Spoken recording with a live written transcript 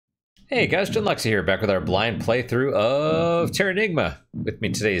Hey guys, Junluxy here, back with our blind playthrough of Terranigma. With me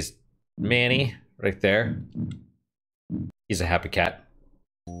today is Manny, right there. He's a happy cat.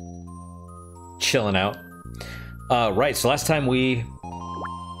 Chilling out. Right, so last time we...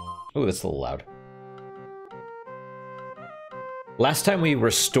 Ooh, that's a little loud. Last time we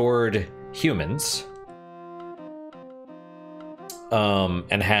restored humans.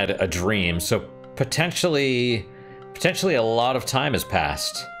 And had a dream, so potentially a lot of time has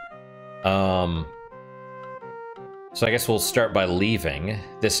passed. So I guess we'll start by leaving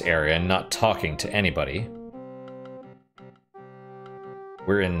this area and not talking to anybody.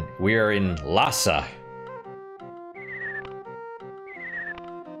 We are in Lhasa.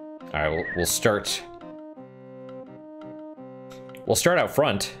 All right, we'll start. We'll start out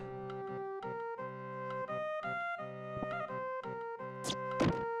front.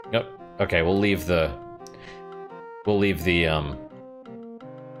 Nope. Okay, we'll leave the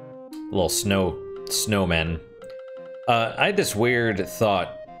little snowmen. I had this weird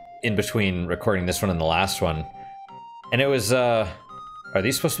thought in between recording this one and the last one, and it was, are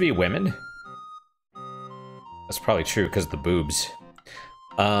these supposed to be women? That's probably true because of the boobs.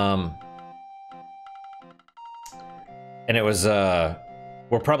 And it was,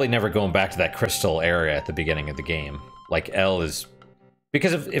 we're probably never going back to that crystal area at the beginning of the game. Like, L is...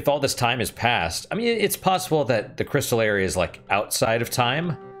 Because if all this time has passed, I mean, it's possible that the crystal area is, like, outside of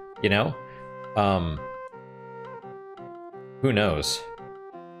time, you know? Who knows?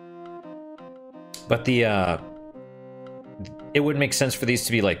 But the, it would make sense for these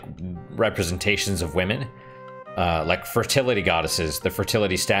to be, like, representations of women. Like, fertility goddesses, the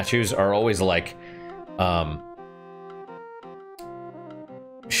fertility statues are always, like,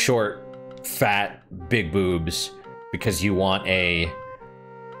 short, fat, big boobs, because you want a...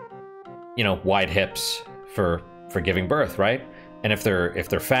 you know, wide hips for giving birth, right? And if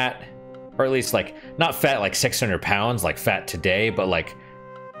they're fat, or at least like not fat like 600 pounds, like fat today, but like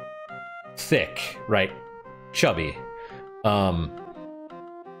thick, right? Chubby,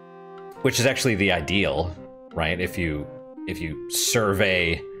 which is actually the ideal, right? If you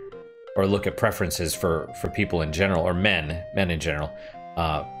survey or look at preferences for people in general, or men in general,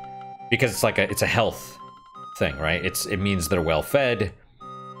 because it's like it's a health thing, right? It means they're well fed.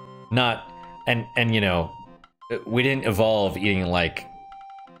 Not, and you know, we didn't evolve eating like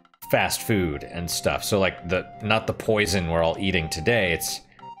fast food and stuff. So like not the poison we're all eating today. It's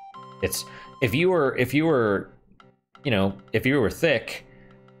if you were you know, if you were thick,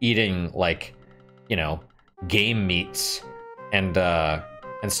 eating like, you know, game meats and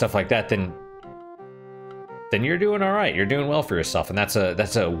stuff like that, then you're doing all right. You're doing well for yourself, and that's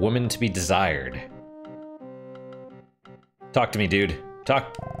a woman to be desired. Talk to me, dude.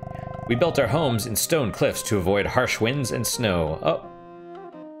 Talk. We built our homes in stone cliffs to avoid harsh winds and snow. Oh,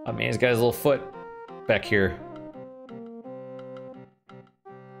 I mean, he's got his little foot back here.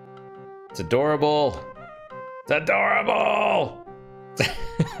 It's adorable. It's adorable.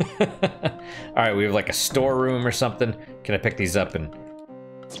 All right, we have like a storeroom or something. Can I pick these up and...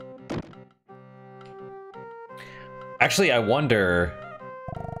 Actually, I wonder...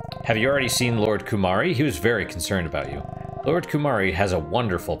 Have you already seen Lord Kumari? He was very concerned about you. Lord Kumari has a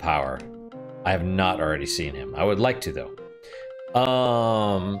wonderful power. I have not already seen him. I would like to, though.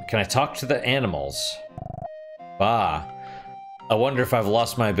 Can I talk to the animals? Bah. I wonder if I've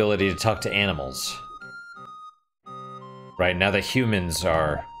lost my ability to talk to animals. Right, now that humans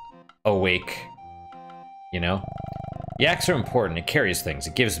are awake, you know? Yaks are important. It carries things.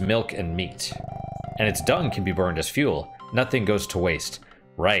 It gives milk and meat. And its dung can be burned as fuel. Nothing goes to waste.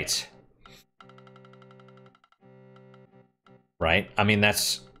 Right. Right? I mean,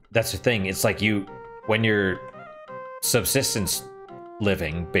 that's the thing. It's like when you're subsistence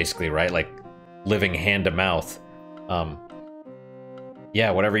living, basically, right? Like living hand to mouth. Yeah,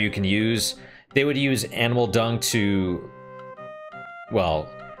 whatever you can use. They would use animal dung to, well,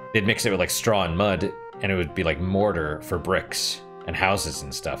 they'd mix it with like straw and mud, and it would be like mortar for bricks and houses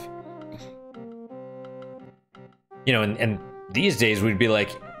and stuff. You know, and these days we're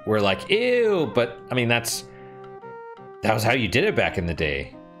like, ew, but I mean, that was how you did it back in the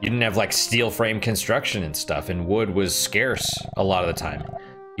day. You didn't have like steel frame construction and stuff, and wood was scarce a lot of the time.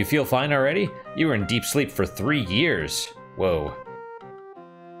 You feel fine already? You were in deep sleep for 3 years. Whoa.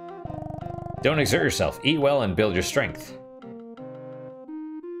 Don't exert yourself. Eat well and build your strength.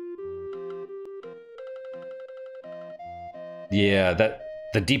 Yeah,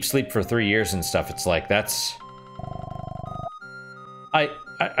 the deep sleep for 3 years and stuff, it's like, that's...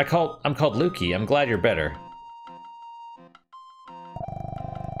 I'm called Lukey. I'm glad you're better.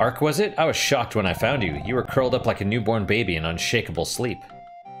 Ark, was it? I was shocked when I found you. You were curled up like a newborn baby in unshakable sleep.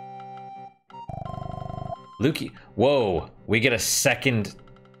 Luki. Whoa, we get a second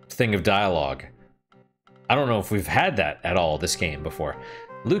thing of dialogue. I don't know if we've had that at all this game before.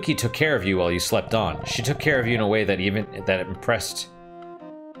 Luki took care of you while you slept on. She took care of you in a way that impressed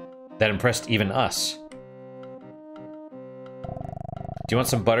even us. Do you want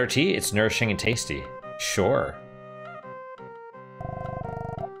some butter tea? It's nourishing and tasty. Sure.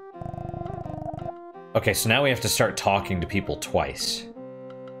 Okay, so now we have to start talking to people twice.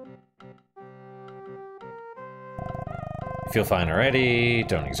 Feel fine already.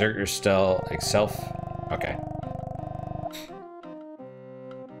 Don't exert yourself. Okay.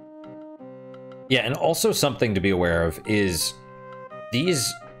 Yeah, and also something to be aware of is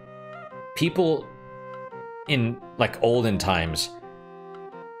these people in, like, olden times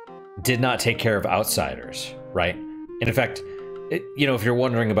did not take care of outsiders, right? And in fact, you know, if you're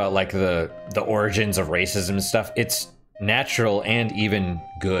wondering about, like, the origins of racism and stuff, it's natural and even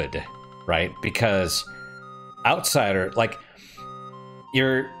good, right? Because outsider, like,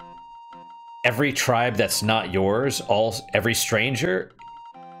 every tribe that's not yours, every stranger,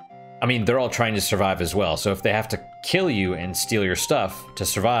 I mean, they're all trying to survive as well. So if they have to kill you and steal your stuff to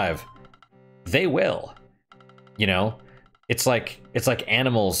survive, they will. You know, it's like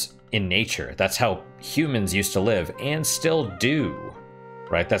animals in nature. That's how humans used to live and still do,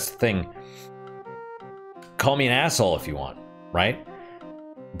 right? That's the thing. Call me an asshole if you want, right?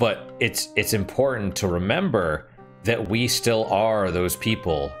 But it's important to remember that we still are those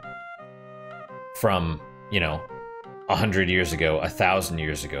people from, you know, 100 years ago, 1,000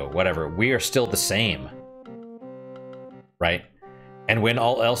 years ago, whatever. We are still the same, right? And when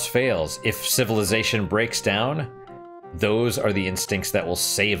all else fails, if civilization breaks down, those are the instincts that will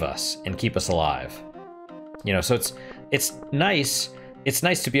save us and keep us alive. You know, so it's nice. It's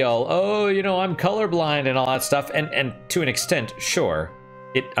nice to be all, oh, you know, I'm colorblind and all that stuff. And to an extent, sure.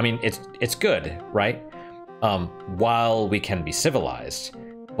 I mean, it's good, right? While we can be civilized,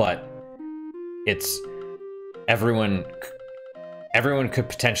 but everyone could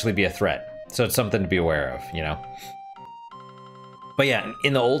potentially be a threat. So it's something to be aware of, you know? But yeah,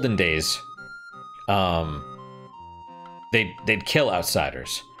 in the olden days, they'd kill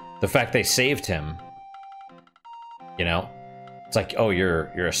outsiders. The fact they saved him, you know? It's like, oh,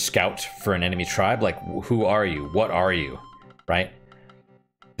 you're a scout for an enemy tribe? Like, who are you? What are you? Right?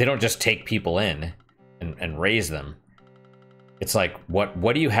 They don't just take people in and raise them. It's like,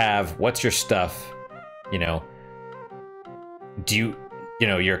 what do you have? What's your stuff? You know, you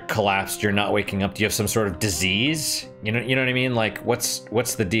know, you're collapsed, you're not waking up. Do you have some sort of disease? You know what I mean? Like,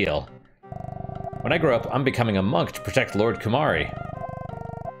 what's the deal? When I grow up, I'm becoming a monk to protect Lord Kumari.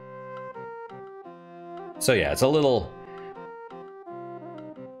 So yeah, it's a little...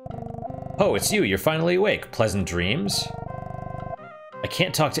 Oh, it's you. You're finally awake. Pleasant dreams? I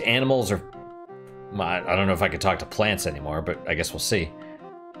can't talk to animals or... I don't know if I can talk to plants anymore, but I guess we'll see.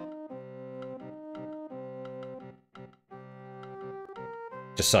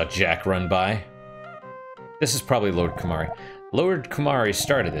 Just saw Jack run by. This is probably Lord Kumari. Lord Kumari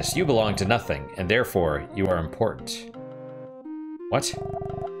started this. You belong to nothing, and therefore you are important. What?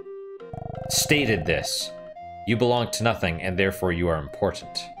 Stated this. You belong to nothing, and therefore you are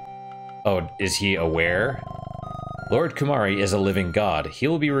important. Oh, is he aware? Lord Kumari is a living god. He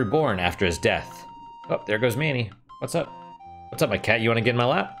will be reborn after his death. Oh, there goes Manny. What's up? What's up, my cat? You want to get in my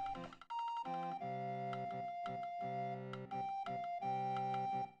lap?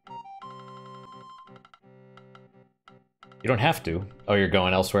 You don't have to. Oh, you're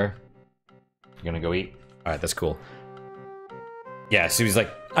going elsewhere? You're gonna go eat? Alright, that's cool. Yeah, so he's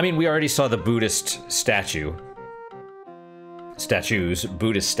like... I mean, we already saw the Buddhist statue.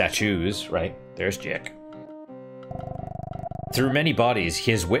 Buddhist statues, right? There's Jack. Through many bodies,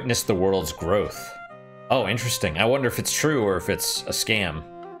 he has witnessed the world's growth. Oh, interesting. I wonder if it's true or if it's a scam.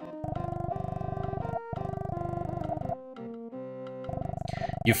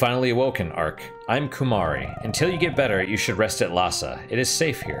 You finally awoken, Ark. I'm Kumari. Until you get better, you should rest at Lhasa. It is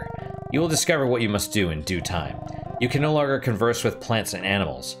safe here. You will discover what you must do in due time. You can no longer converse with plants and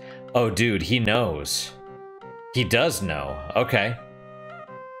animals. Oh, dude, he knows. He does know. Okay.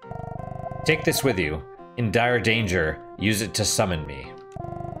 Take this with you. In dire danger, use it to summon me.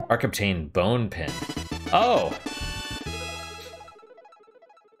 Ark obtained bone pin. Oh!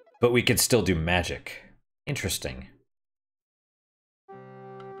 But we could still do magic. Interesting.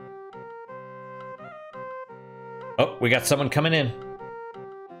 Oh, we got someone coming in.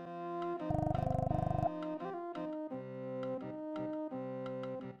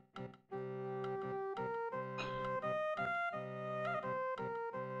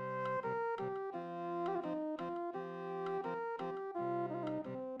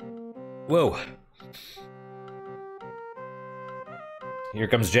 Whoa. Here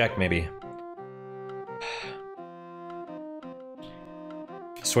comes Jack, maybe.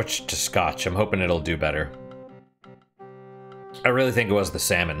 Switch to scotch. I'm hoping it'll do better. I really think it was the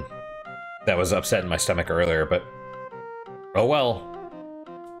salmon that was upsetting my stomach earlier, but oh well.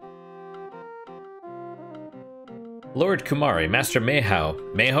 Lord Kumari, Master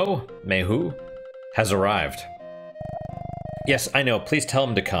Mehu has arrived. Yes, I know. Please tell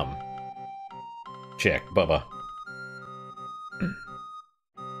him to come. Check, Bubba.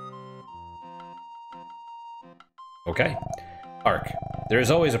 Okay. Ark, there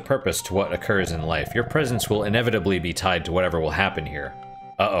is always a purpose to what occurs in life. Your presence will inevitably be tied to whatever will happen here.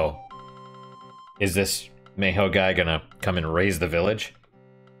 Uh-oh. Is this Meho guy gonna come and raise the village?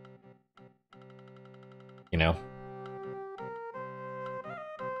 You know?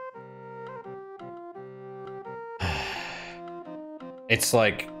 It's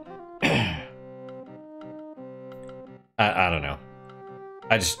like... I don't know.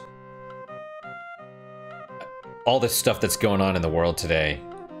 I just... all this stuff that's going on in the world today,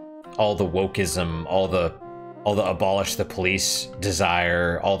 all the wokeism, all the abolish the police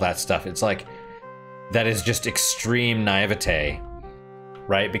desire, all that stuff, it's like, that is just extreme naivete,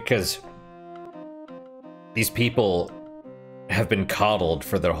 right? Because these people have been coddled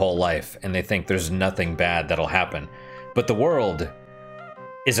for their whole life, and they think there's nothing bad that'll happen. But the world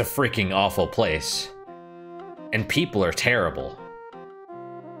is a freaking awful place, and people are terrible.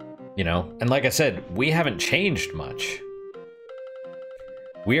 You know, and like I said, we haven't changed much.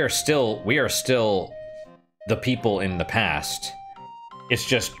 We are still the people in the past. It's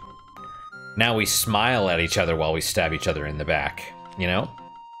just now we smile at each other while we stab each other in the back, you know?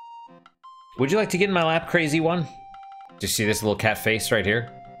 Would you like to get in my lap, crazy one? Do you see this little cat face right here?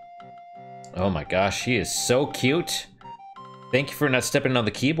 Oh my gosh, she is so cute. Thank you for not stepping on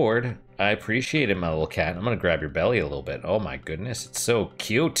the keyboard. I appreciate it, my little cat. I'm gonna grab your belly a little bit. Oh my goodness, it's so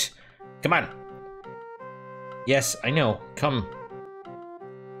cute. Come on. Yes, I know. Come.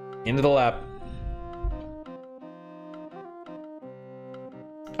 Into the lap.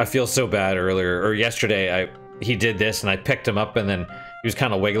 I feel so bad earlier, or yesterday, he did this and I picked him up and then he was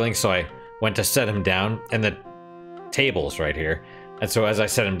kind of wiggling, so I went to set him down and the table's right here. And so as I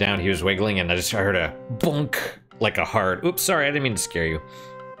set him down, he was wiggling and I heard a bonk, like a hard, oops, sorry, I didn't mean to scare you.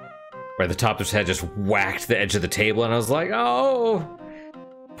 Where the top of his head just whacked the edge of the table and I was like, oh,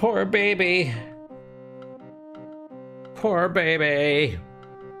 poor baby. Poor baby.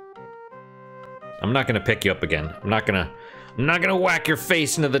 I'm not gonna pick you up again. I'm not gonna whack your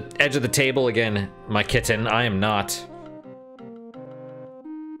face into the edge of the table again, my kitten. I am not.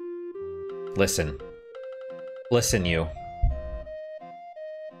 Listen. Listen, you.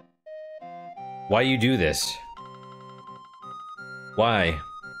 Why you do this? Why?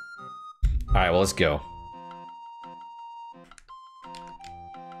 Alright, well, let's go.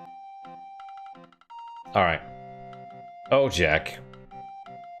 Alright. Oh, Jack.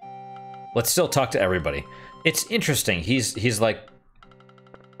 Let's still talk to everybody. It's interesting. He's like,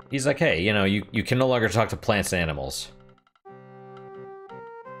 hey, you know, you can no longer talk to plants and animals.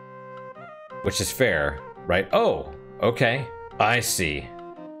 Which is fair, right? Oh, okay. I see.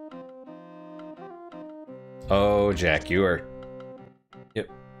 Oh, Jack, you are... Yep.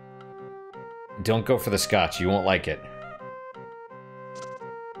 Don't go for the scotch. You won't like it.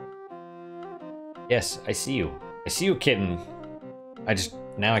 Yes, I see you. I see you, kitten.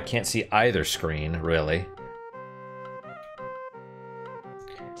 Now I can't see either screen, really.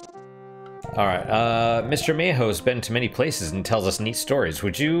 Alright, Mr. Meho's been to many places and tells us neat stories.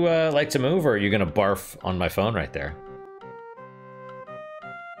 Would you, like to move, or are you gonna barf on my phone right there?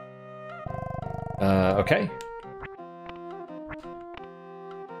 Okay.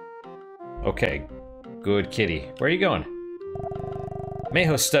 Okay. Good kitty. Where are you going?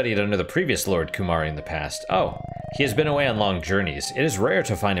 Meho studied under the previous Lord Kumari in the past. Oh, he has been away on long journeys. It is rare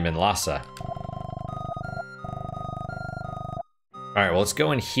to find him in Lhasa. Alright, well, let's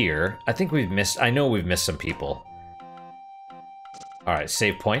go in here. I think I know we've missed some people. Alright,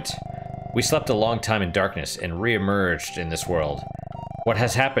 save point. We slept a long time in darkness and re-emerged in this world. What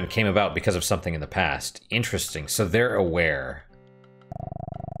has happened came about because of something in the past. Interesting, so they're aware.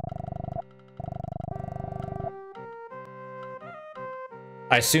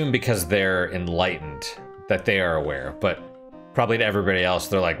 I assume because they're enlightened that they are aware, but probably to everybody else,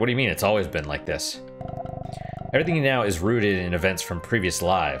 they're like, what do you mean it's always been like this? Everything now is rooted in events from previous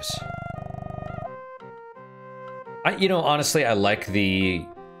lives. You know, honestly, I like the...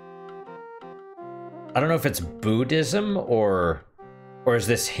 I don't know if it's Buddhism or is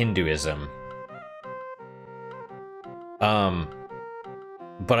this Hinduism? But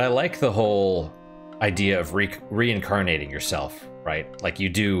I like the whole idea of reincarnating yourself, right? Like you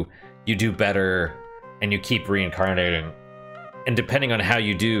do better and you keep reincarnating. And depending on how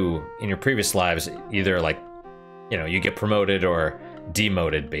you do in your previous lives, either like, you know, you get promoted or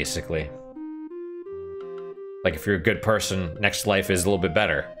demoted, basically. Like if you're a good person, next life is a little bit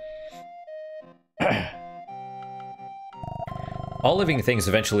better. All living things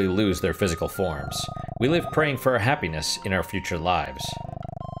eventually lose their physical forms. We live praying for our happiness in our future lives.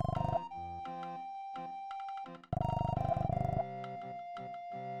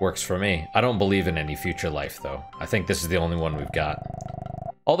 Works for me. I don't believe in any future life, though. I think this is the only one we've got.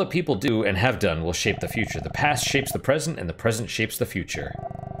 All that people do and have done will shape the future. The past shapes the present, and the present shapes the future.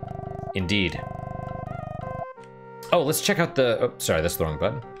 Indeed. Oh, let's check out the... Oh, sorry, that's the wrong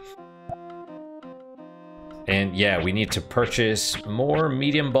button. And yeah, we need to purchase more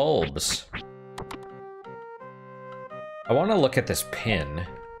medium bulbs. I want to look at this pin.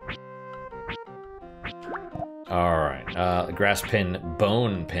 Alright, grass pin,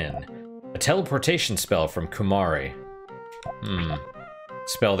 bone pin. A teleportation spell from Kumari.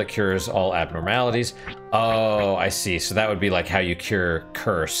 Spell that cures all abnormalities. Oh, I see. So that would be like how you cure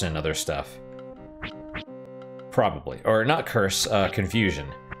curse and other stuff. Probably. Or not curse, confusion.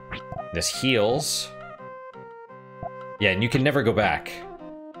 This heals. Yeah, and you can never go back.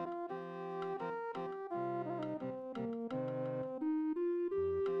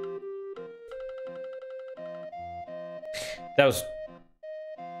 That was...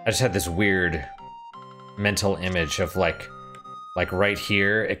 I just had this weird mental image of like right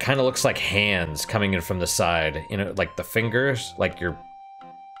here. It kind of looks like hands coming in from the side. You know, like the fingers, like you're...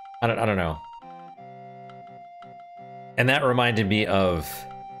 I don't know. And that reminded me of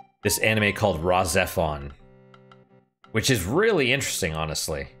this anime called Razephon, which is really interesting,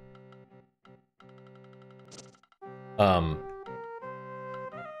 honestly.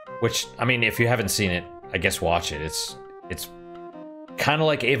 Which, I mean, if you haven't seen it, I guess watch it. It's kind of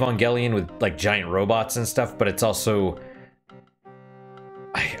like Evangelion with like giant robots and stuff, but it's also...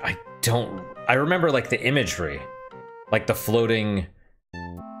 I remember like the imagery, like the floating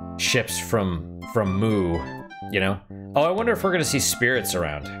ships from Mu, you know? Oh, I wonder if we're gonna see spirits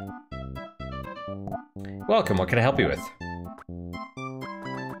around. Welcome, what can I help you with?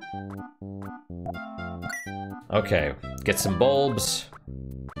 Okay, get some bulbs.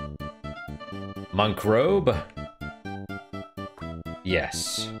 Monk robe.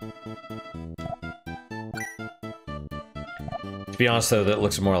 Yes. To be honest though, that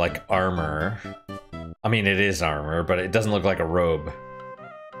looks more like armor. I mean, it is armor, but it doesn't look like a robe.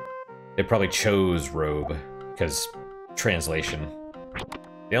 They probably chose robe, because translation.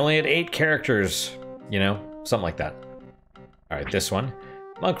 They only had 8 characters, you know? Something like that. Alright, this one.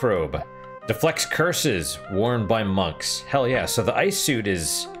 Monk robe. Deflects curses worn by monks. Hell yeah, so the ice suit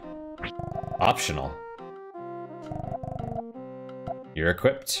is optional. You're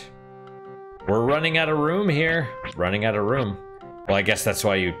equipped. We're running out of room here. Running out of room. Well, I guess that's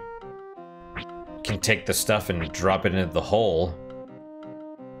why you can take the stuff and drop it into the hole.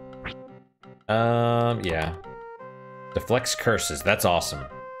 Yeah. Deflects curses. That's awesome.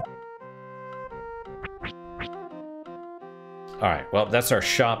 Alright, well, that's our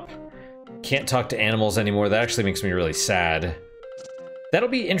shop. Can't talk to animals anymore. That actually makes me really sad. That'll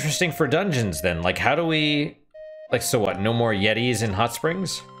be interesting for dungeons, then. Like, how do we... Like, so what? No more Yetis in Hot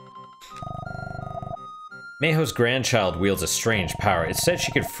Springs? Mayho's grandchild wields a strange power. It said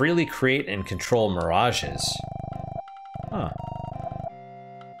she could freely create and control mirages. Huh.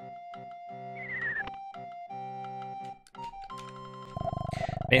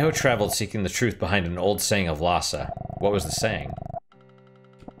 Mayho traveled seeking the truth behind an old saying of Lhasa. What was the saying?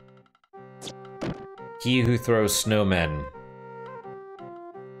 He who throws snowmen...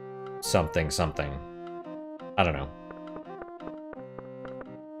 Something, something. I don't know.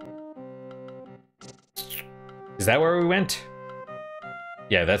 Is that where we went?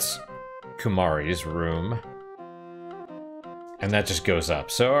 Yeah, that's Kumari's room. And that just goes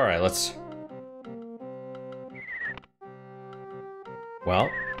up. So, alright, let's... Well,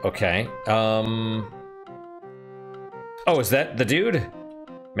 okay. Oh, is that the dude?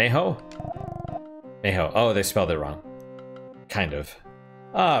 Mayho? Mayho. Oh, they spelled it wrong. Kind of.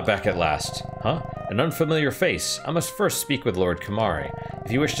 Ah, back at last. Huh? An unfamiliar face. I must first speak with Lord Kumari.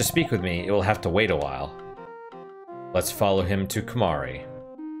 If you wish to speak with me, it will have to wait a while. Let's follow him to Kumari. I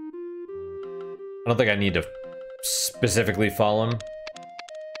don't think I need to specifically follow him.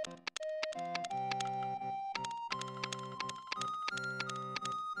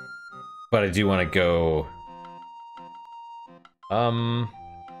 But I do want to go...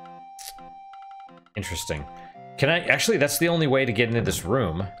 Interesting. Can I... Actually, that's the only way to get into this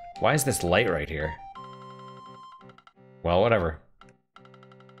room. Why is this light right here? Well, whatever.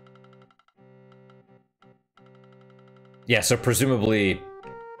 Yeah, so presumably,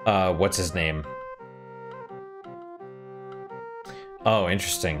 what's his name? Oh,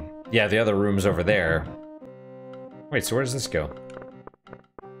 interesting. Yeah, the other room's over there. Wait, so where does this go?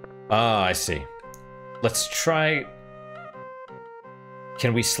 Ah, I see. Let's try...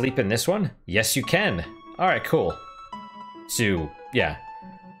 Can we sleep in this one? Yes, you can. Alright, cool. So, yeah.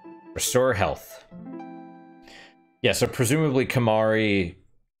 Restore health. Yeah, so presumably Kamari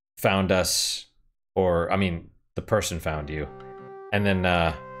found us, or, I mean, the person found you. And then,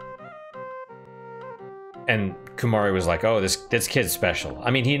 and Kumari was like, oh, this kid's special.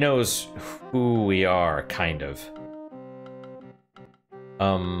 I mean, he knows who we are, kind of.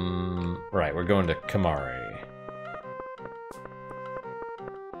 Right, we're going to Kamari.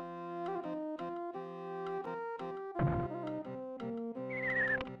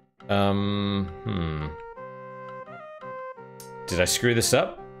 Did I screw this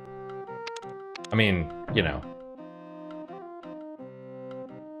up? I mean, you know.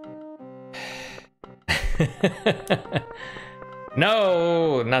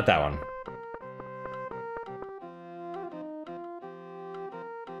 No, not that one.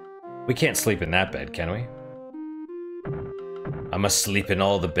 We can't sleep in that bed, can we? I must sleep in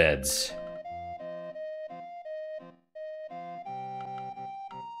all the beds.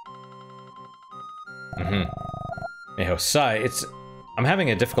 Hey, Sai, I'm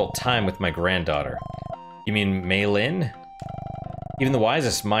having a difficult time with my granddaughter. You mean Mei Lin? Even the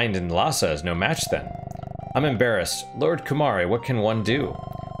wisest mind in Lhasa is no match then. I'm embarrassed. Lord Kumari, what can one do?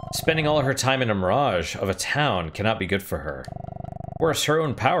 Spending all her time in a mirage of a town cannot be good for her. Worse, her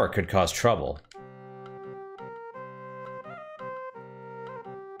own power could cause trouble.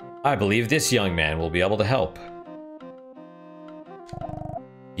 I believe this young man will be able to help.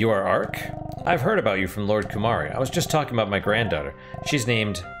 You are Ark? I've heard about you from Lord Kumari. I was just talking about my granddaughter. She's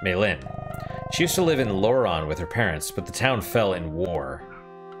named Mei Lin. She used to live in Loran with her parents, but the town fell in war.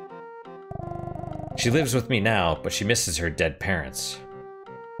 She lives with me now, but she misses her dead parents.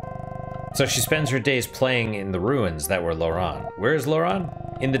 So she spends her days playing in the ruins that were Loran. Where is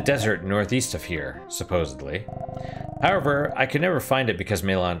Loran? In the desert northeast of here, supposedly. However, I could never find it because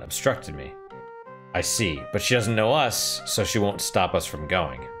Mei Lin obstructed me. I see, but she doesn't know us, so she won't stop us from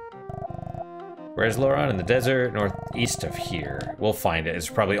going. Where's Loran? In the desert northeast of here. We'll find it. It's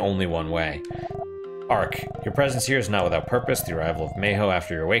probably only one way. Ark, your presence here is not without purpose. The arrival of Meiho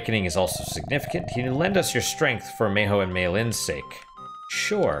after your awakening is also significant. Can you lend us your strength for Meiho and Mei Lin's sake?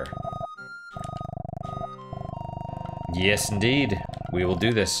 Sure. Yes, indeed. We will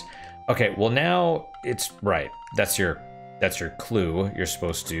do this. Okay, well now it's right. That's your clue. You're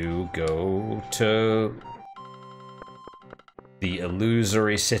supposed to go to the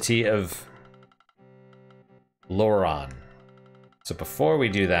illusory city of Loran. So before we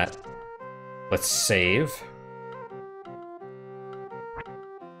do that, let's save.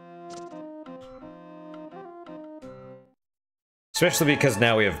 Especially because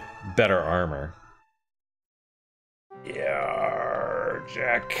now we have better armor. Yeah,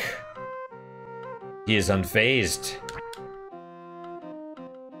 Jack. He is unfazed.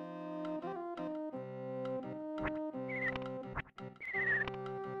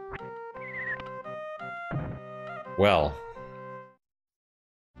 Well.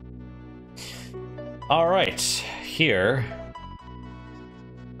 All right, here.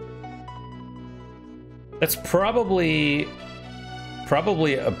 That's probably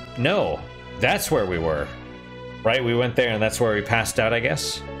no, that's where we were. Right, we went there and that's where we passed out, I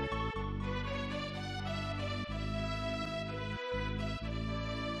guess.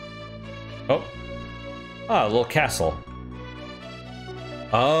 Oh. Ah, a little castle.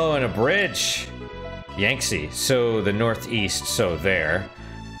 Oh, and a bridge. Yangtze. So the northeast, so there.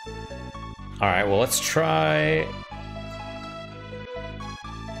 Alright, well let's try.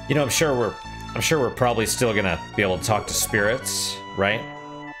 You know, I'm sure we're probably still gonna be able to talk to spirits, right?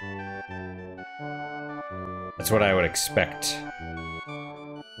 That's what I would expect.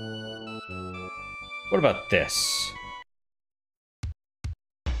 What about this?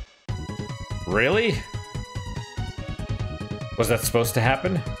 Really? Was that supposed to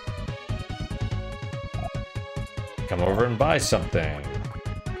happen? Come over and buy something.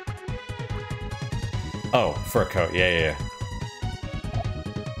 Oh, fur coat. Yeah.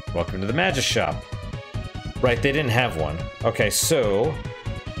 Welcome to the magic shop. Right, they didn't have one. Okay, so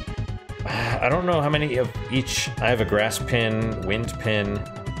I don't know how many of each. I have a grass pin, wind pin.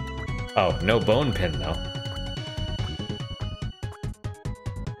 Oh, no bone pin though.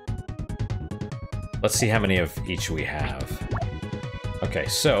 Let's see how many of each we have. Okay,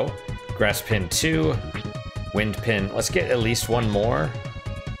 so grass pin 2, wind pin. Let's get at least one more.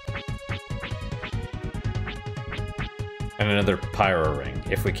 find another pyro ring,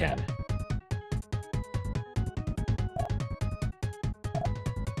 if we can.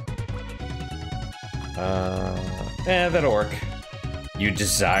 That'll work. You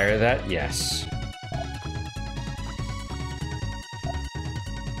desire that? Yes.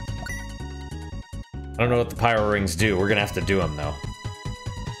 I don't know what the pyro rings do. We're gonna have to do them, though.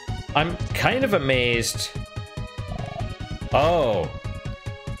 I'm kind of amazed. Oh.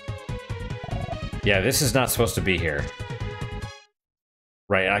 Yeah, this is not supposed to be here.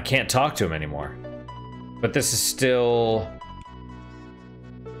 Right, I can't talk to him anymore. But this is still...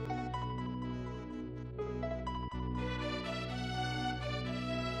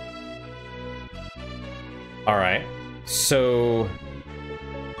 Alright, so...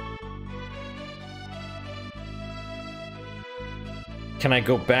 Can I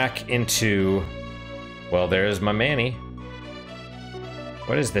go back into... Well, there's my Manny.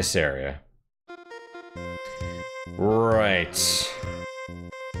 What is this area? Right.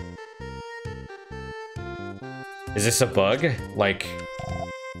 Is this a bug? Like...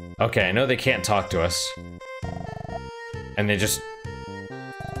 Okay, I know they can't talk to us. And they just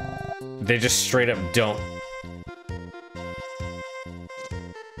straight up don't.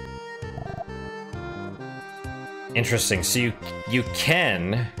 Interesting. So you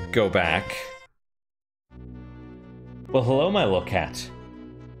can go back. Well, hello, my little cat.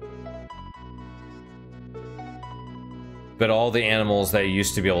 But all the animals that you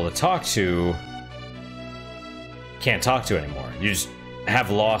used to be able to talk to can't talk to anymore. You just have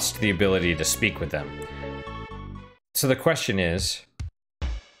lost the ability to speak with them. So the question is...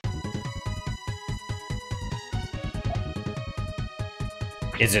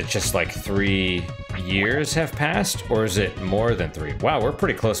 Is it just like 3 years have passed, or is it more than 3? Wow, we're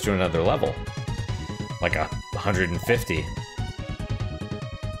pretty close to another level. Like 150.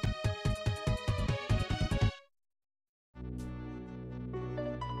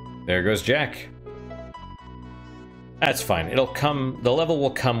 There goes Jack. That's fine. It'll come... The level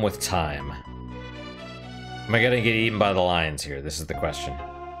will come with time. Am I gonna get eaten by the lions here? This is the question.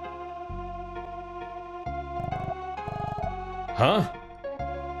 Huh?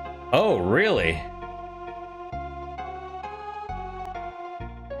 Oh, really?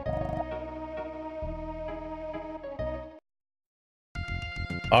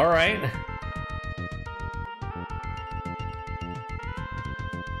 All right.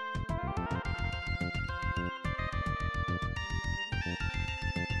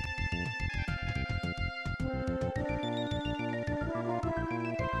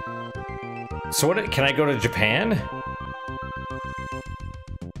 So what, can I go to Japan?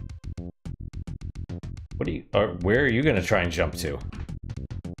 What do you, or where are you gonna try and jump to?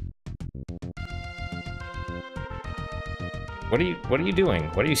 What are you doing?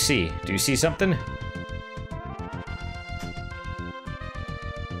 What do you see? Do you see something?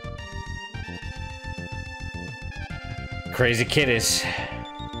 Crazy kitties.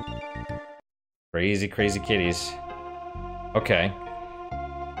 Crazy, crazy kitties. Okay.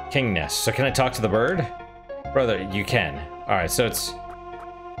 King nest. So can I talk to the bird? Brother, you can. Alright, so it's...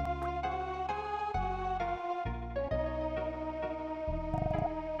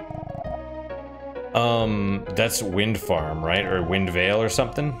 That's Wind Farm, right? Or Wind Vale or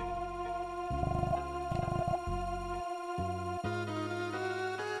something?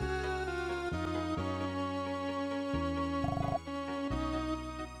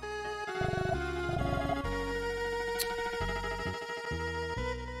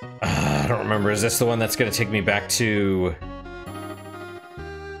 I don't remember. Is this the one that's gonna take me back to...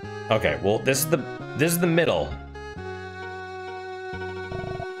 Okay, well, this is the middle.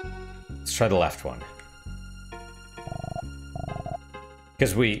 Let's try the left one.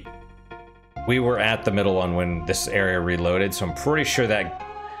 Because we were at the middle one when this area reloaded, so I'm pretty sure that...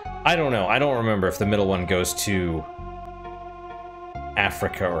 I don't know. I don't remember if the middle one goes to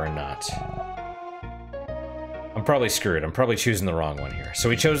Africa or not. I'm probably screwed. I'm probably choosing the wrong one here. So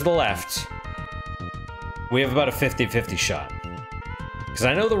we chose the left. We have about a 50-50 shot. Because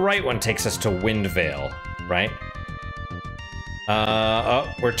I know the right one takes us to Wind Vale, right?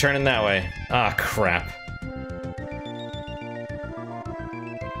 Oh, we're turning that way. Ah, crap.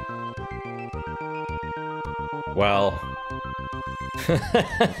 Well...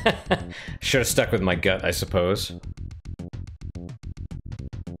 Should have stuck with my gut, I suppose.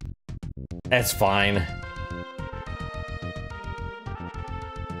 That's fine.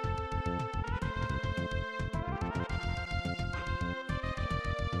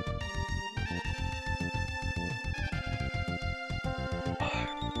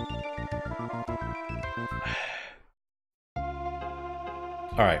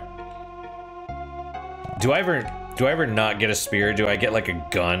 Alright. Do I ever... Do I ever not get a spear? Do I get like a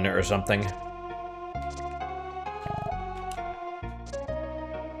gun or something?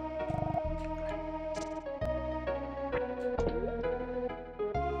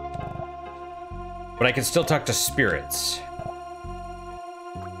 But I can still talk to spirits.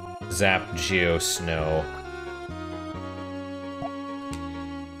 Zap, Geo, Snow.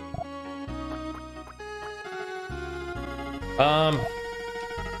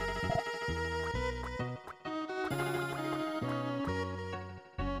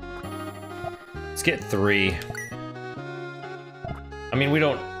 Let's get 3. I mean, we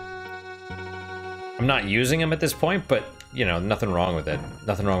don't... I'm not using them at this point, but, you know, nothing wrong with it.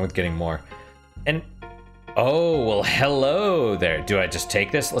 Nothing wrong with getting more. And... Oh, well, hello there. Do I just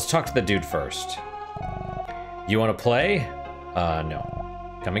take this? Let's talk to the dude first. You want to play?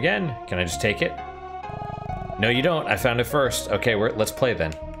 No. Come again? Can I just take it? No, you don't. I found it first. Okay, let's play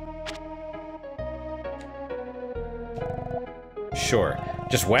then. Sure.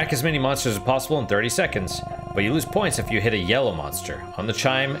 Just whack as many monsters as possible in 30 seconds. But you lose points if you hit a yellow monster. On the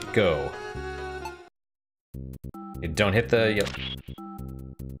chime, go. You don't hit the...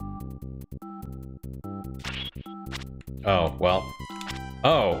 Oh, well.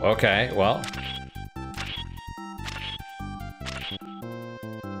 Oh, okay, well.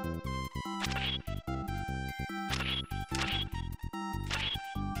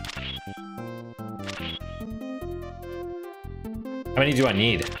 How many do I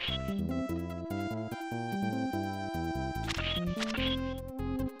need?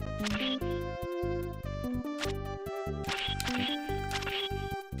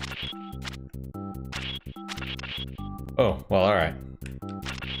 Oh, well, alright.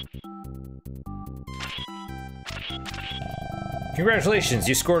 Congratulations,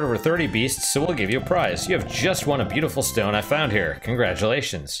 you scored over 30 beasts, so we'll give you a prize. You have just won a beautiful stone I found here.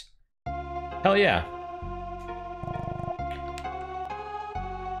 Congratulations. Hell yeah.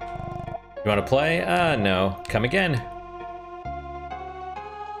 You want to play? No. Come again.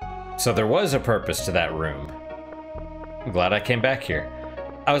 So there was a purpose to that room. I'm glad I came back here.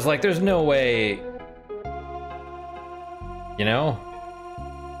 I was like, there's no way... You know?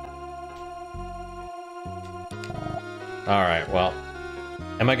 Alright, well.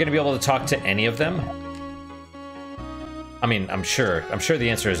 Am I going to be able to talk to any of them? I mean, I'm sure the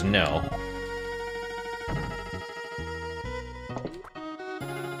answer is no.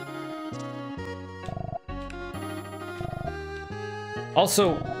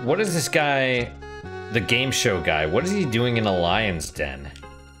 Also, what is this guy, the game show guy, what is he doing in a lion's den?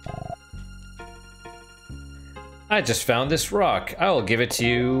 I just found this rock. I will give it to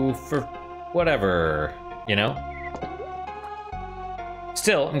you for whatever, you know?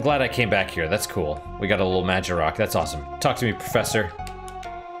 Still, I'm glad I came back here. That's cool. We got a little magic rock. That's awesome. Talk to me, Professor.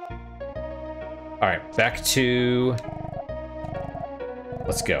 Alright, back to...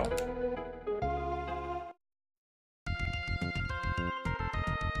 Let's go.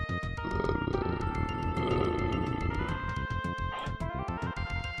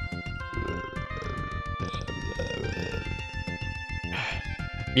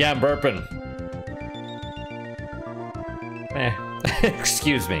 Yeah, I'm burping.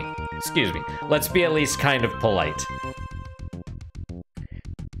 Excuse me. Excuse me. Let's be at least kind of polite.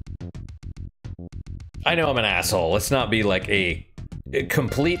 I know I'm an asshole. Let's not be like a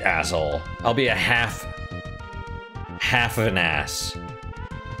complete asshole. I'll be a half of an ass.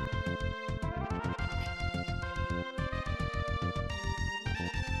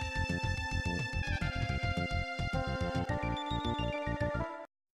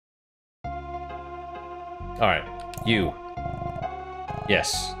 All right, you.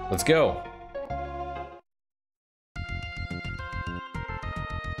 Yes, let's go.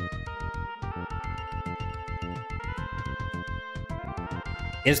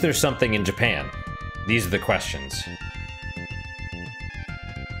 Is there something in Japan? These are the questions.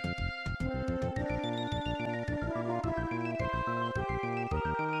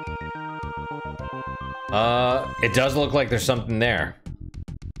 It does look like there's something there.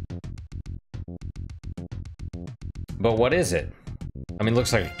 But what is it? I mean, it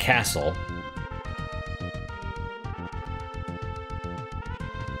looks like a castle.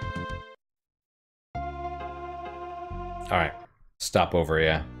 Alright. Stop over,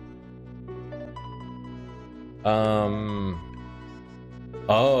 yeah.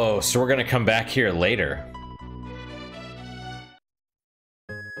 Oh, so we're gonna come back here later.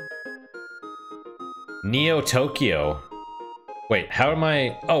 Neotokio. Wait, how am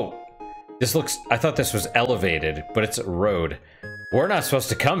I... Oh, this looks... I thought this was elevated, but it's a road. We're not supposed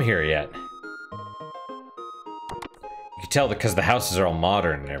to come here yet. You can tell because the houses are all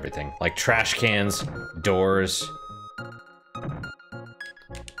modern and everything. Like trash cans, doors...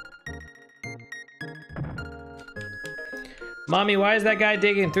 Mommy, why is that guy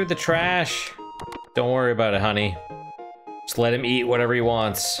digging through the trash? Don't worry about it, honey. Just let him eat whatever he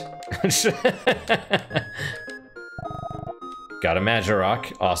wants. Got a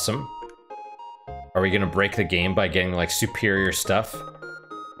Majorok. Awesome. Are we gonna break the game by getting, like, superior stuff?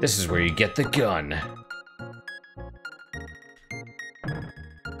 This is where you get the gun.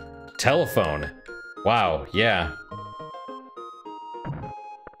 Telephone. Wow, yeah.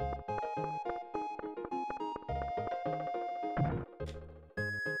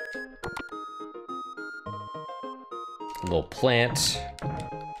 Little plant.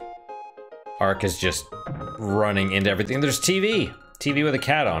 Ark is just running into everything. There's TV. TV with a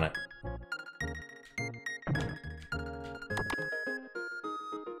cat on it.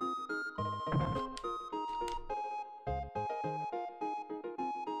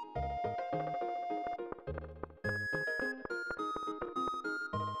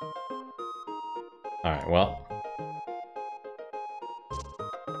 Alright, well.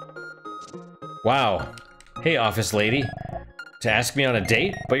 Wow. Hey, office lady. To ask me on a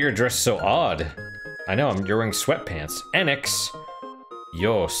date? But you're dressed so odd. I know, you're wearing sweatpants. Enix.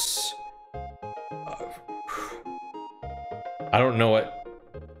 Yos. I don't know what...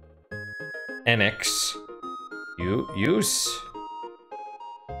 Enix. Use?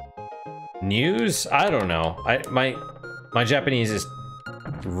 News? I don't know. My Japanese is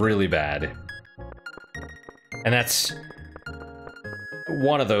really bad. And that's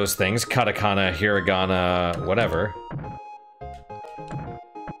one of those things. Katakana, hiragana, whatever.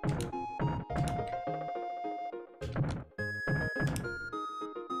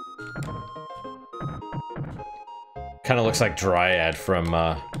 Kind of looks like Dryad from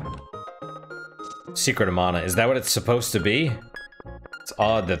Secret of Mana. Is that what it's supposed to be? It's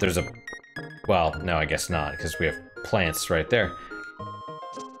odd that there's a... Well, no, I guess not, because we have plants right there.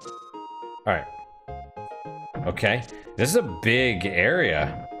 Alright. Okay. This is a big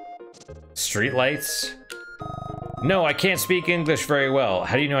area. Streetlights. No, I can't speak English very well.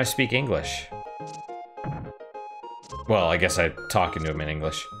 How do you know I speak English? Well, I guess I'm talking to him in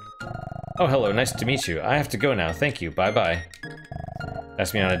English. Oh, hello, nice to meet you. I have to go now, thank you, bye-bye.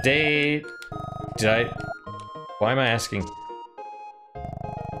 Ask me on a date. Why am I asking?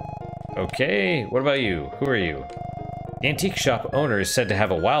 Okay, what about you? Who are you? The antique shop owner is said to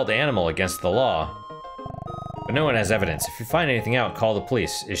have a wild animal against the law. But no one has evidence. If you find anything out, call the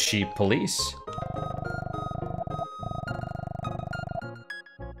police. Is she police?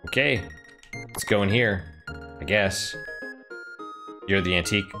 Okay, let's go in here, I guess. You're the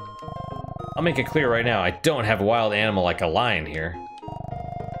antique. I'll make it clear right now, I don't have a wild animal like a lion here.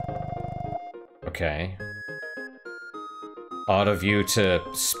 Okay. Odd of you to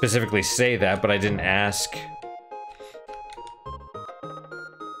specifically say that, but I didn't ask.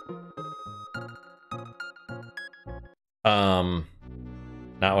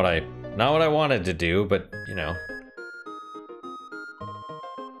 Not what I wanted to do, but, you know.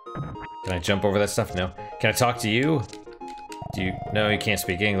 Can I jump over that stuff? No. Can I talk to you? No, you can't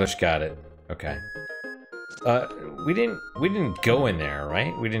speak English, got it. Okay. We didn't go in there,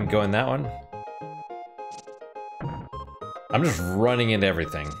 right? We didn't go in that one? I'm just running into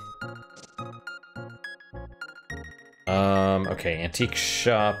everything. Okay, antique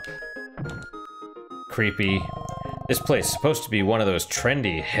shop. Creepy. This place is supposed to be one of those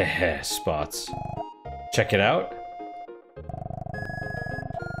trendy heh spots. Check it out.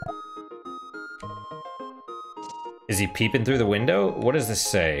 Is he peeping through the window? What does this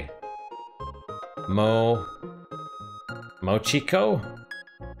say? Mochiko?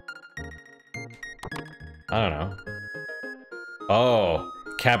 I don't know. Oh,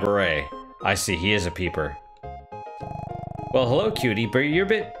 cabaret. I see, he is a peeper. Well, hello, cutie, but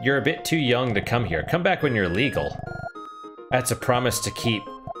you're a bit too young to come here. Come back when you're legal. That's a promise to keep,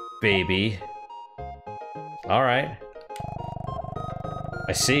 baby. All right.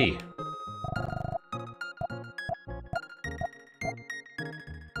 I see.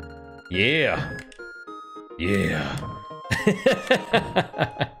 Yeah. Yeah.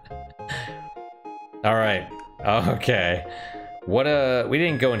 All right. Okay. What, we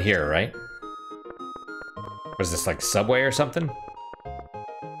didn't go in here, right? Was this like Subway or something?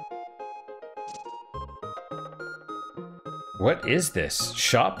 What is this?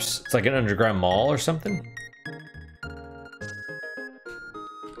 Shops? It's like an underground mall or something?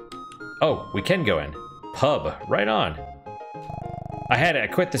 Oh, we can go in. Pub. Right on. I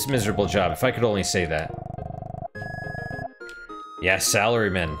quit this miserable job, if I could only say that. Yeah,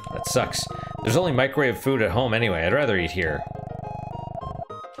 salaryman. That sucks. There's only microwave food at home anyway. I'd rather eat here.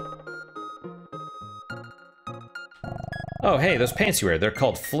 Oh, hey, those pants you wear, they're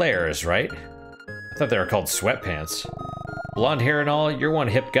called flares, right? I thought they were called sweatpants. Blonde hair and all, you're one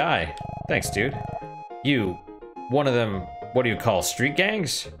hip guy. Thanks, dude. You, one of them, what do you call, street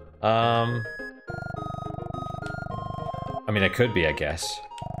gangs? I mean, I could be, I guess.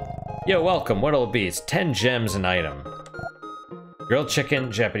 Yo, welcome, what'll it be? It's 10 gems an item. Grilled chicken,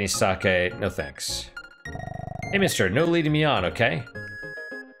 Japanese sake, no thanks. Hey, mister, no leading me on, okay?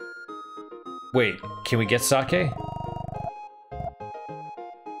 Wait, can we get sake?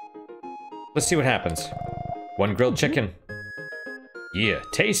 Let's see what happens. One grilled chicken. Yeah,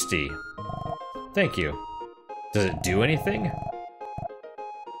 tasty. Thank you. Does it do anything?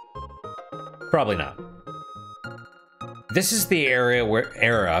 Probably not. This is the era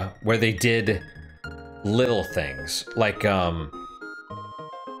where they did little things, like Final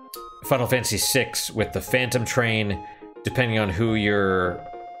Fantasy VI with the Phantom Train. Depending on who your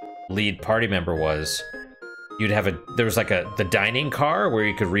lead party member was, you'd have there was like the dining car where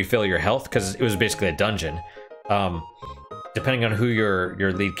you could refill your health because it was basically a dungeon. Depending on who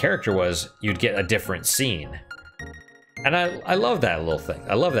your lead character was, you'd get a different scene. And I love that little thing.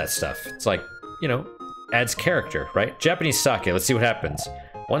 I love that stuff. It's like, you know, adds character, right? Japanese sake, let's see what happens.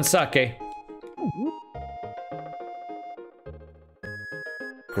 One sake.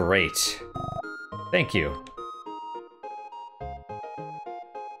 Great. Thank you.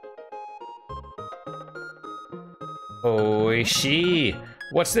 Oishi!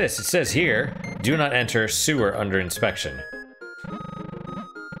 What's this? It says here, do not enter sewer under inspection.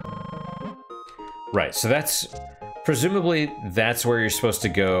 Right, so that's... Presumably, that's where you're supposed to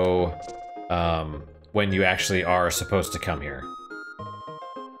go when you actually are supposed to come here.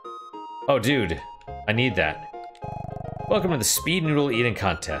 Oh, dude. I need that. Welcome to the Speed Noodle Eating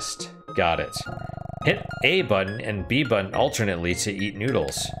Contest. Got it. Hit A button and B button alternately to eat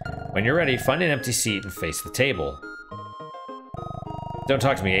noodles. When you're ready, find an empty seat and face the table. Don't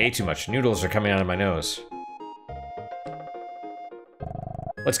talk to me, I ate too much. Noodles are coming out of my nose.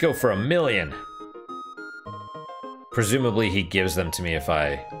 Let's go for 1,000,000. Presumably he gives them to me if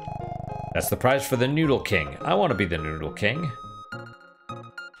I... That's the prize for the Noodle King. I want to be the Noodle King.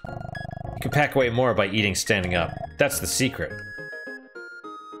 You can pack away more by eating standing up. That's the secret.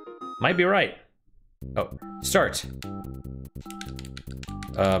 Might be right. Oh, start.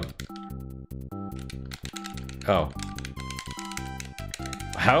 Oh.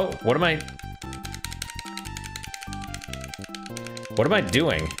 How? What am I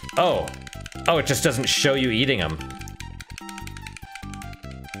doing? Oh. Oh, it just doesn't show you eating them.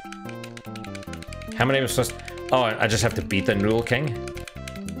 How many am I supposed to... Oh, I just have to beat the Noodle King?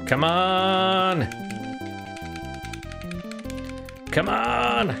 Come on! Come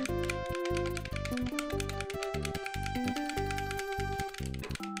on!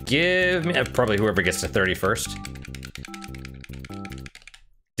 Give me... Probably whoever gets to 30 first.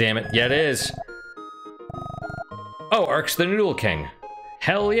 Damn it. Yeah, it is. Oh, Ark's the Noodle King.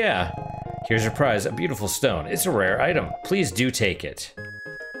 Hell yeah. Here's your prize, a beautiful stone. It's a rare item. Please do take it.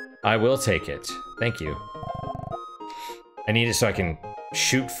 I will take it. Thank you. I need it so I can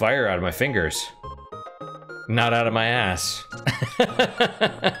shoot fire out of my fingers. Not out of my ass.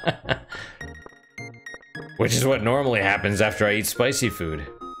 Which is what normally happens after I eat spicy food.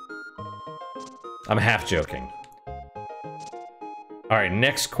 I'm half joking. Alright,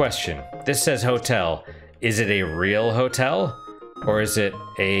 next question. This says hotel. Is it a real hotel? Or is it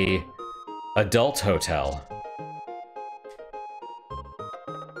a adult hotel?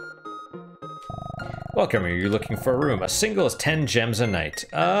 Welcome, are you looking for a room? A single is 10 gems a night.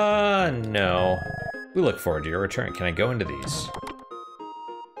 No. We look forward to your return. Can I go into these?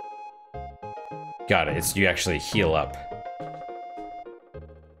 Got it, it's you actually heal up.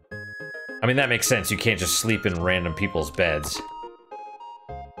 I mean, that makes sense. You can't just sleep in random people's beds.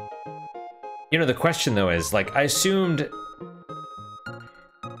 You know, the question, though, is, like, I assumed...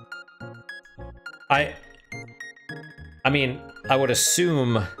 I mean, I would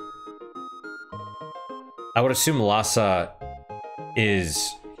assume Lhasa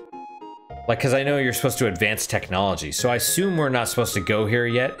is... Like, because I know you're supposed to advance technology, so I assume we're not supposed to go here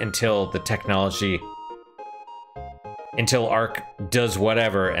yet until the technology... Until Ark does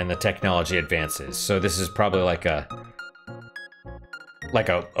whatever and the technology advances. So this is probably like a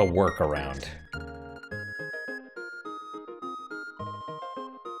workaround.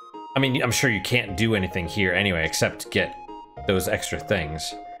 I mean, I'm sure you can't do anything here anyway, except get those extra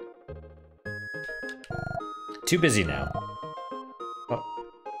things. Too busy now. Oh.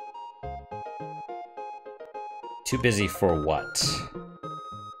 Too busy for what?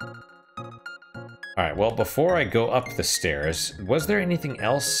 Alright, well, before I go up the stairs, was there anything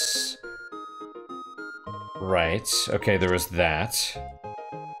else? Right, okay, there was that.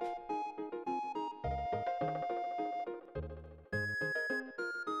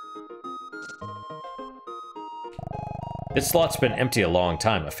 This lot's been empty a long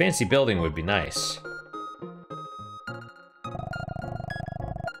time. A fancy building would be nice.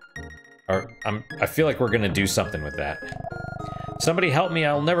 I feel like we're gonna do something with that. Somebody help me,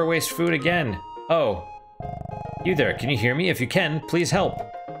 I'll never waste food again. Oh. You there, can you hear me? If you can, please help.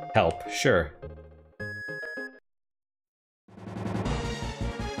 Help, sure.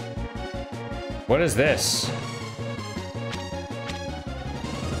 What is this?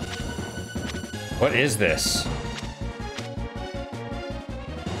 What is this?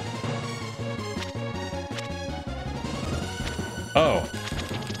 Oh.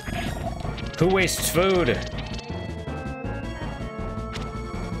 Who wastes food?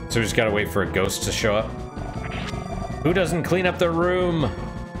 So we just gotta wait for a ghost to show up? Who doesn't clean up their room?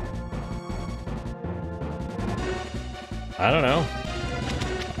 I don't know.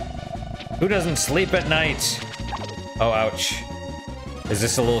 Who doesn't sleep at night? Oh, ouch. Is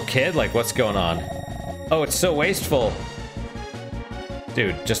this a little kid? Like, what's going on? Oh, it's so wasteful.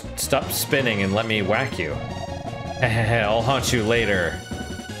 Dude, just stop spinning and let me whack you. I'll haunt you later.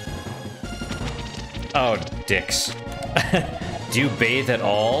 Oh, dicks. Do you bathe at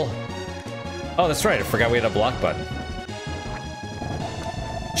all? Oh, that's right. I forgot we had a block button.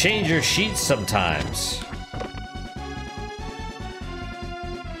 Change your sheets sometimes.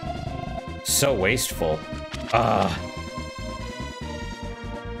 So wasteful.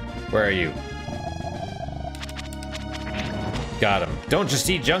 Where are you? Got him. Don't just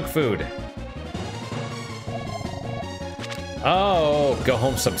eat junk food. Oh, go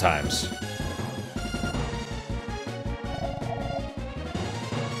home sometimes.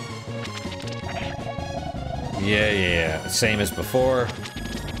 Yeah. Same as before.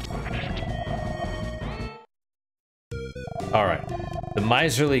 Alright. The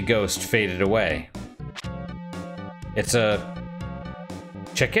miserly ghost faded away. It's a...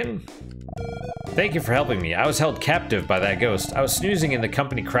 chicken? Thank you for helping me. I was held captive by that ghost. I was snoozing in the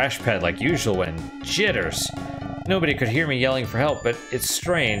company crash pad like usual when... jitters. Nobody could hear me yelling for help, but it's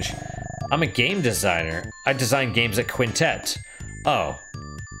strange. I'm a game designer. I design games at Quintet. Oh.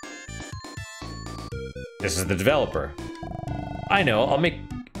 This is the developer. I know, I'll make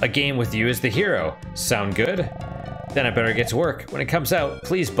a game with you as the hero. Sound good? Then I better get to work. When it comes out,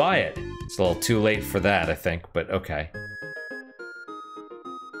 please buy it. It's a little too late for that, I think, but okay.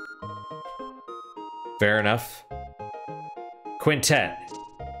 Fair enough. Quintet.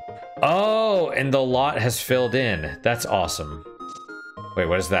 Oh, and the lot has filled in. That's awesome. Wait,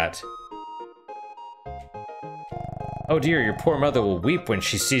 what is that? Oh dear, your poor mother will weep when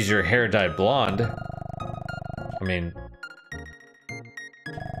she sees your hair dyed blonde. I mean...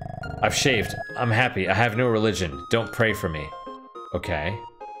 I've shaved. I'm happy. I have no religion. Don't pray for me. Okay.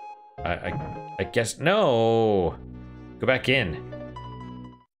 I guess... No! Go back in.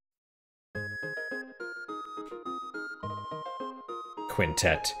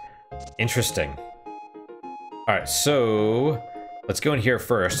 Quintet. Interesting. Alright, so... let's go in here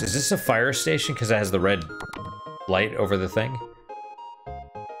first. Is this a fire station? Because it has the red light over the thing?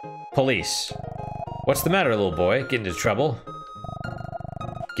 Police. What's the matter, little boy? Get into trouble?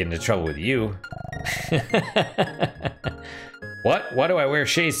 Get into trouble with you. What? Why do I wear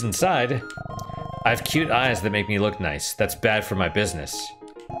shades inside? I have cute eyes that make me look nice. That's bad for my business.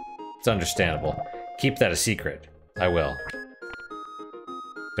 It's understandable. Keep that a secret. I will.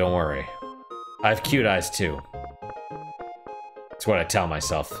 Don't worry. I have cute eyes too. That's what I tell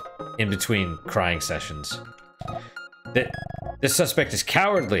myself. In between crying sessions. This suspect is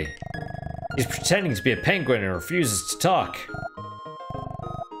cowardly. He's pretending to be a penguin and refuses to talk.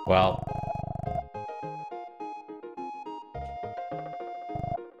 Well.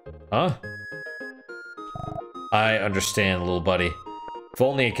 Huh? I understand, little buddy. If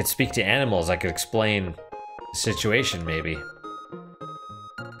only I could speak to animals, I could explain the situation, maybe.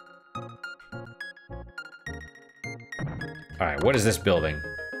 Alright, what is this building?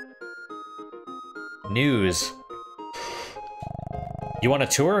 News. You want a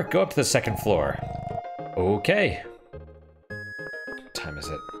tour? Go up to the second floor. Okay. What time is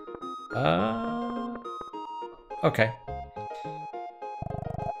it? Okay.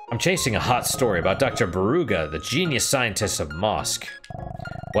 I'm chasing a hot story about Dr. Baruga, the genius scientist of Mosque.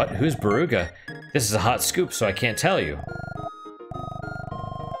 What? Who's Baruga? This is a hot scoop, so I can't tell you.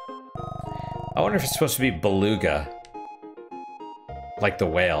 I wonder if it's supposed to be Beluga. Like the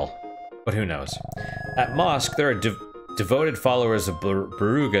whale. But who knows. At Mosque, there are devoted followers of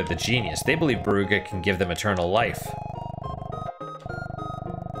Baruga, the genius. They believe Baruga can give them eternal life.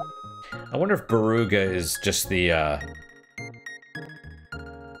 I wonder if Baruga is just the,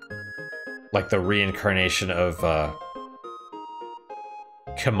 like the reincarnation of,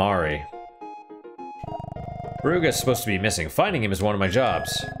 Kamari. Baruga's supposed to be missing. Finding him is one of my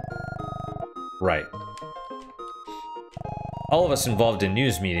jobs. Right. All of us involved in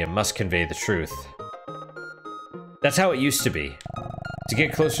news media must convey the truth. That's how it used to be. To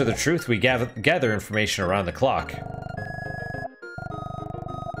get closer to the truth, we gather information around the clock.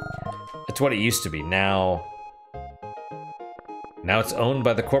 It's what it used to be. Now it's owned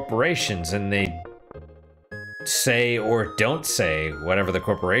by the corporations, and they say or don't say whatever the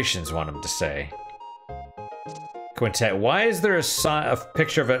corporations want them to say. Quintet, why is there a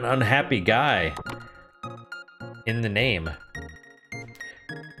picture of an unhappy guy in the name?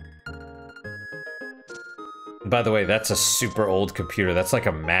 By the way, that's a super old computer. That's like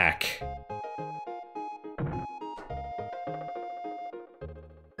a Mac.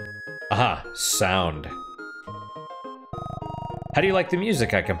 Aha, sound. How do you like the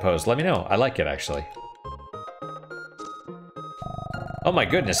music I composed? Let me know. I like it, actually. Oh my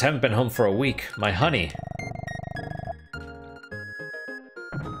goodness, haven't been home for a week. My honey.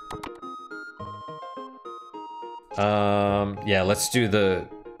 Yeah, let's do the...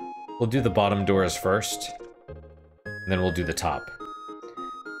 We'll do the bottom doors first. And then we'll do the top.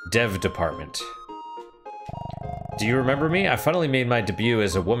 Dev department. Do you remember me? I finally made my debut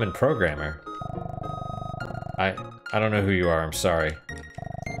as a woman programmer. I don't know who you are, I'm sorry.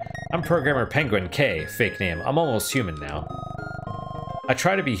 I'm programmer Penguin K, fake name. I'm almost human now. I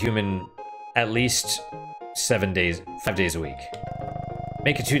try to be human at least 5 days a week.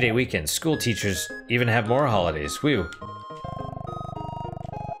 Make a 2-day weekend. School teachers even have more holidays. Whew.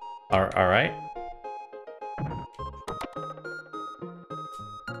 Alright.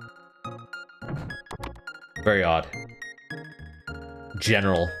 Very odd.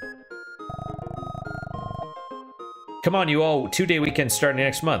 General. Come on, you all. 2-day weekend starting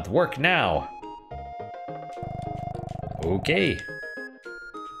next month. Work now. Okay.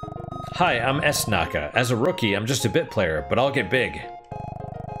 Hi, I'm S. Naka. As a rookie, I'm just a bit player, but I'll get big.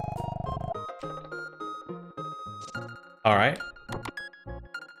 Alright.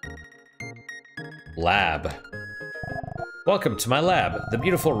 Lab. Welcome to my lab. The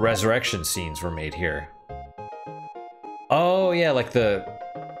beautiful resurrection scenes were made here. Oh, yeah, like the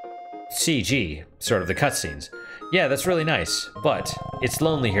CG, sort of, the cutscenes. Yeah, that's really nice, but it's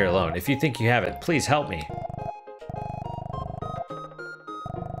lonely here alone. If you think you have it, please help me.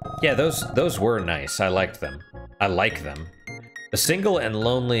 Yeah, those were nice. I liked them. I like them. The single and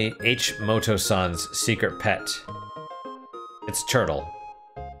lonely H. Moto-san's secret pet. It's Turtle.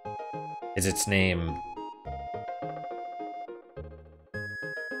 Is its name...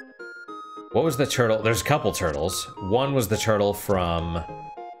 What was the turtle? There's a couple turtles. One was the turtle from...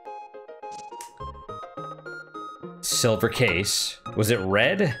 Silver Case. Was it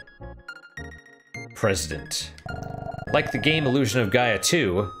Red? President. Like the game Illusion of Gaia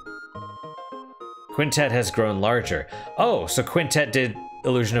 2, Quintet has grown larger. Oh, so Quintet did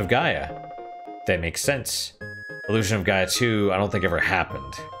Illusion of Gaia. That makes sense. Illusion of Gaia 2, I don't think ever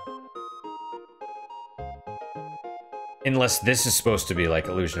happened. Unless this is supposed to be like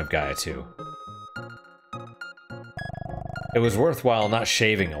Illusion of Gaia 2. It was worthwhile not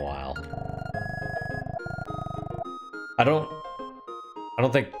shaving a while. I don't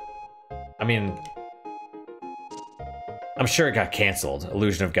think... I mean... I'm sure it got canceled,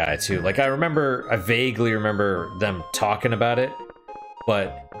 Illusion of Gaia 2. Like, I vaguely remember them talking about it,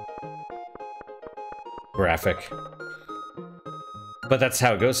 but... Graphic. But that's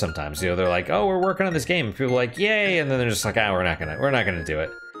how it goes sometimes, you know, they're like, oh, we're working on this game, and people are like, yay, and then they're just like, ah, we're not gonna do it.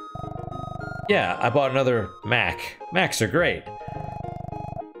 Yeah, I bought another Mac. Macs are great.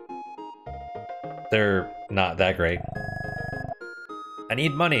 They're not that great. I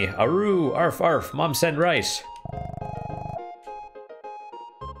need money. Aru, arf, arf, mom send rice.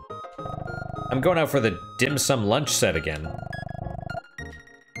 I'm going out for the dim sum lunch set again.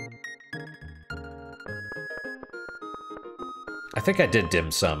 I think I did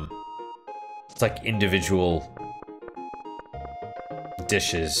dim sum. It's like individual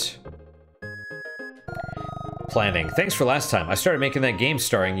dishes. Planning. Thanks for last time. I started making that game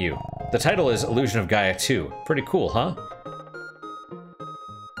starring you. The title is Illusion of Gaia 2. Pretty cool, huh?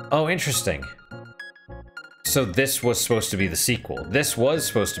 Oh, interesting. So this was supposed to be the sequel. This was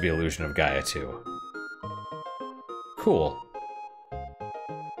supposed to be Illusion of Gaia 2. Cool.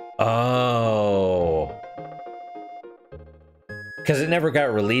 Oh. Because it never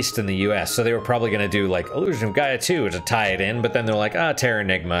got released in the US, so they were probably going to do, like, Illusion of Gaia 2 to tie it in, but then they're like, ah,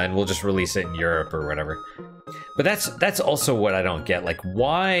 Terranigma, and we'll just release it in Europe or whatever. But that's also what I don't get. Like,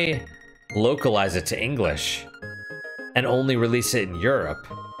 why localize it to English and only release it in Europe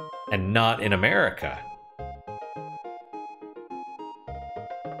and not in America?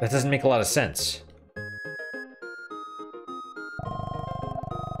 That doesn't make a lot of sense.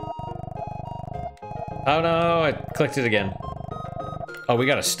 Oh no, I clicked it again. Oh, we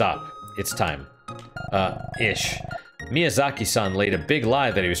gotta stop. It's time. Ish. Miyazaki-san laid a big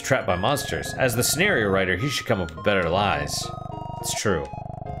lie that he was trapped by monsters. As the scenario writer, he should come up with better lies. It's true.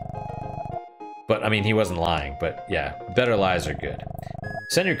 But, I mean, he wasn't lying, but yeah, better lies are good.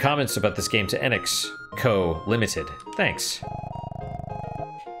 Send your comments about this game to Enix Co. Limited. Thanks.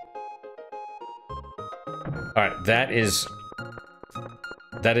 Alright, that is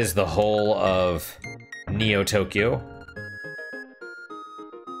the whole of Neotokio.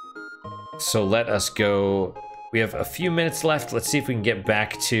 So let us go. We have a few minutes left. Let's see if we can get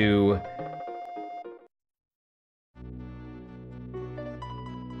back to...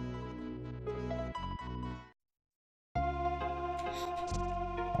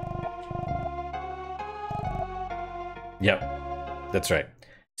 Yep, that's right.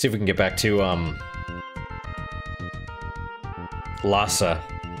 See if we can get back to, Lhasa.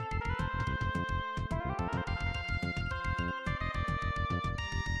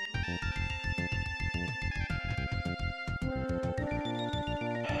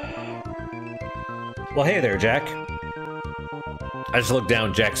 Well, hey there, Jack. I just looked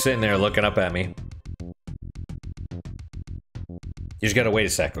down. Jack's sitting there looking up at me. You just gotta wait a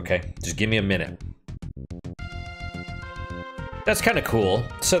sec, okay? Just give me a minute. That's kind of cool.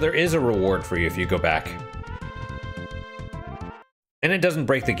 So there is a reward for you if you go back. And it doesn't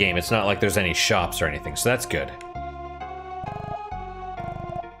break the game. It's not like there's any shops or anything, so that's good.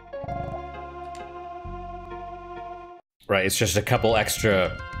 Right, it's just a couple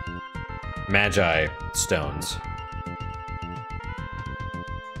extra Magi stones.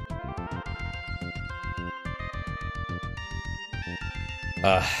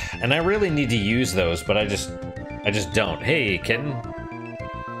 And I really need to use those, but I just don't. Hey, kitten.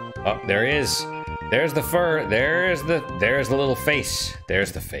 Oh, there he is. There's the fur. There's the little face.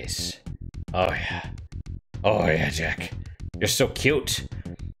 There's the face. Oh yeah. Oh yeah, Jack. You're so cute.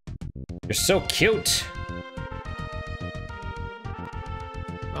 You're so cute.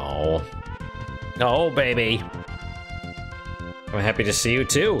 Oh. Oh, baby. I'm happy to see you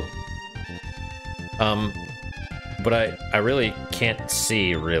too. But I really can't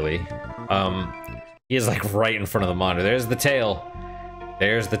see, really. He is like right in front of the monitor. There's the tail.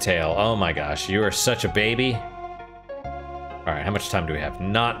 There's the tail. Oh my gosh, you are such a baby. All right, how much time do we have?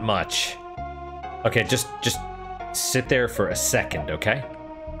 Not much. Okay, just sit there for a second, okay?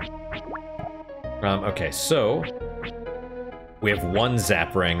 Okay, so we have one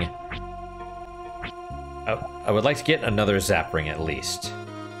zap ring. I would like to get another zap ring at least.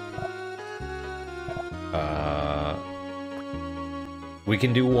 We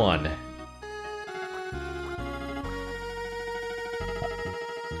can do one.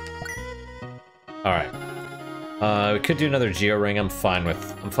 All right. We could do another geo ring. I'm fine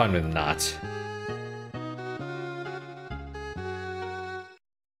with not.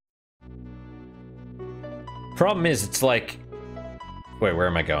 Problem is, it's like, wait, where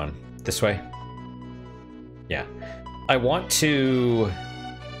am I going? This way? Yeah. I want to,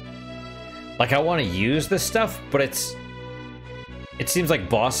 like, I want to use this stuff, but it seems like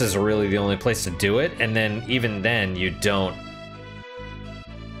bosses are really the only place to do it, and then even then you don't.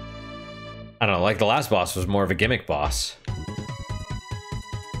 I don't know, like the last boss was more of a gimmick boss.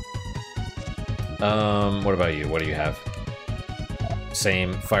 What about you? What do you have?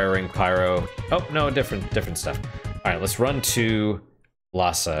 Same, fire ring, pyro. Oh, no, different stuff. All right, let's run to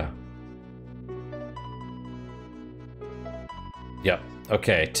Lhasa. Yep,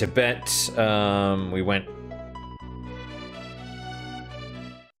 okay, Tibet, we went...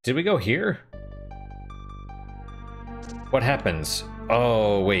 Did we go here? What happens?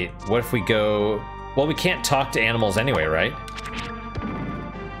 Oh, wait, what if we go... Well, we can't talk to animals anyway, right?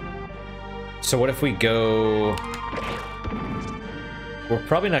 So what if we go... We're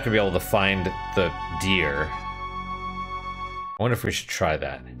probably not gonna be able to find the deer. I wonder if we should try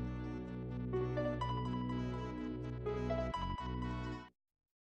that.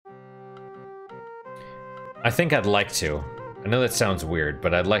 I think I'd like to. I know that sounds weird,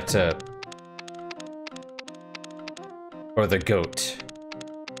 but I'd like to... Or the goat.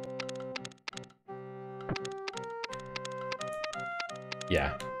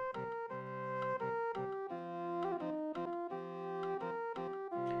 Yeah.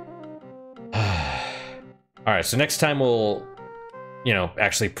 Alright, so next time we'll, you know,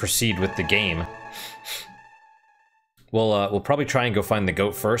 actually proceed with the game. We'll probably try and go find the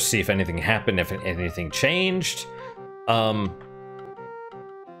goat first, see if anything happened, if anything changed. Aside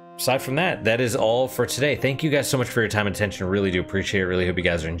from that, that is all for today. Thank you guys so much for your time and attention. Really do appreciate it. Really hope you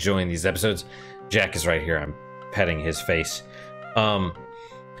guys are enjoying these episodes. Jack is right here. I'm petting his face.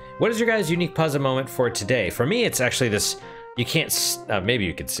 What is your guys' unique positive moment for today? For me, it's actually this. You can't. Maybe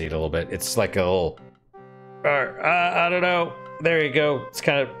you can see it a little bit. It's like a little. I don't know. There you go. It's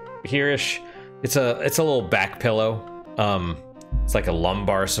kind of here-ish. It's a little back pillow. It's like a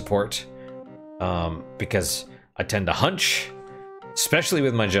lumbar support. Because I tend to hunch, especially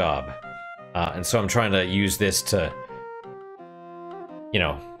with my job, and so I'm trying to use this to, you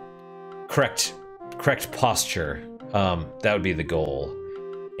know, correct posture. That would be the goal,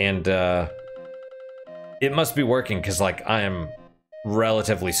 and it must be working because like I am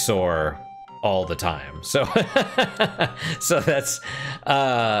relatively sore all the time. So so that's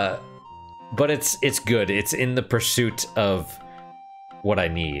but it's good. It's in the pursuit of what I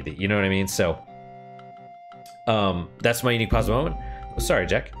need. You know what I mean? So that's my unique positive moment. Oh, sorry,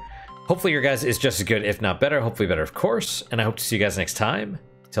 Jack. Hopefully your guys is just as good, if not better. Hopefully better, of course. And I hope to see you guys next time.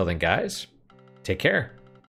 Till then, guys, take care.